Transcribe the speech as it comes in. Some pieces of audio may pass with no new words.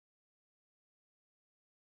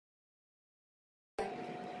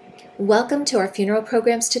Welcome to our Funeral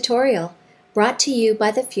Programs tutorial, brought to you by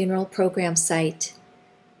the Funeral Program site.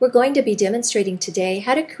 We're going to be demonstrating today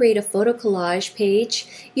how to create a photo collage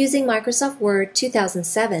page using Microsoft Word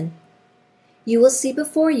 2007. You will see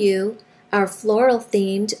before you our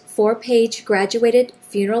floral-themed 4-page graduated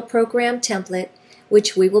funeral program template,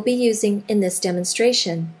 which we will be using in this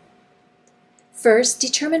demonstration. First,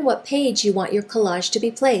 determine what page you want your collage to be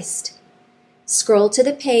placed. Scroll to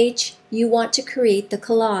the page you want to create the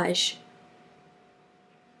collage.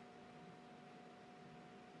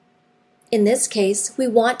 In this case, we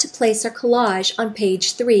want to place our collage on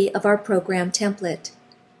page 3 of our program template.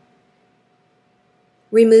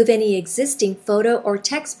 Remove any existing photo or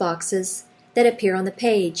text boxes that appear on the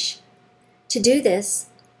page. To do this,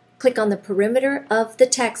 click on the perimeter of the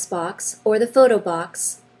text box or the photo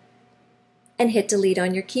box and hit delete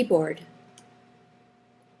on your keyboard.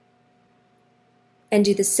 And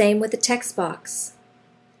do the same with the text box.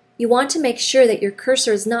 You want to make sure that your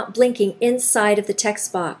cursor is not blinking inside of the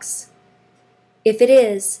text box. If it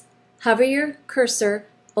is, hover your cursor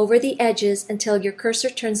over the edges until your cursor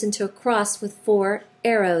turns into a cross with 4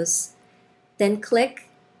 arrows. Then click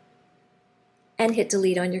and hit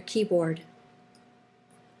delete on your keyboard.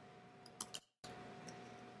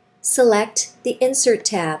 Select the Insert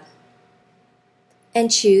tab and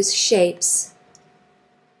choose Shapes.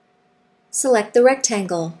 Select the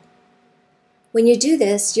rectangle. When you do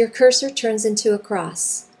this, your cursor turns into a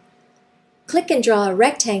cross. Click and draw a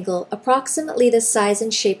rectangle approximately the size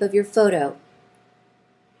and shape of your photo.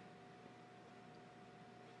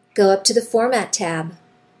 Go up to the Format tab.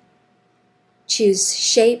 Choose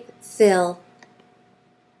Shape, Fill,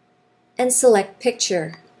 and select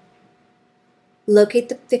Picture. Locate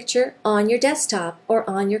the picture on your desktop or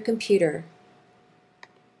on your computer.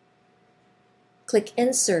 Click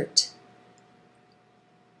Insert.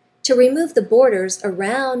 To remove the borders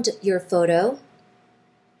around your photo,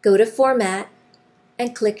 go to Format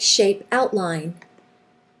and click Shape Outline.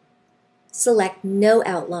 Select No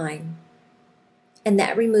Outline, and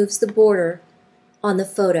that removes the border on the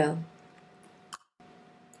photo.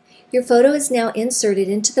 Your photo is now inserted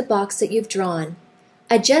into the box that you've drawn.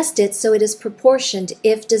 Adjust it so it is proportioned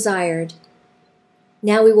if desired.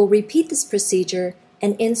 Now we will repeat this procedure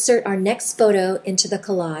and insert our next photo into the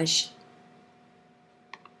collage.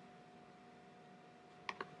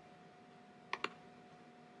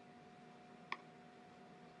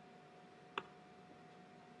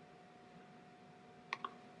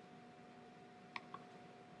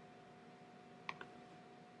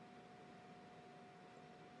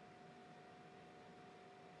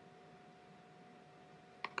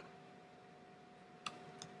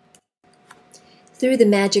 Through the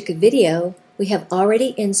magic of video, we have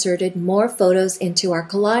already inserted more photos into our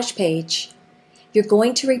collage page. You're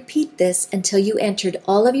going to repeat this until you entered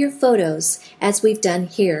all of your photos, as we've done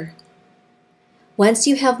here. Once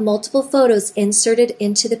you have multiple photos inserted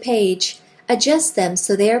into the page, adjust them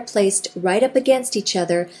so they are placed right up against each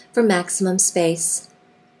other for maximum space.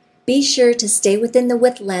 Be sure to stay within the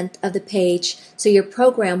width length of the page so your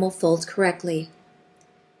program will fold correctly.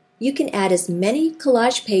 You can add as many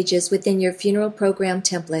collage pages within your funeral program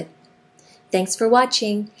template. Thanks for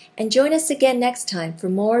watching, and join us again next time for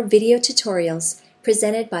more video tutorials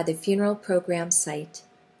presented by the Funeral Program site.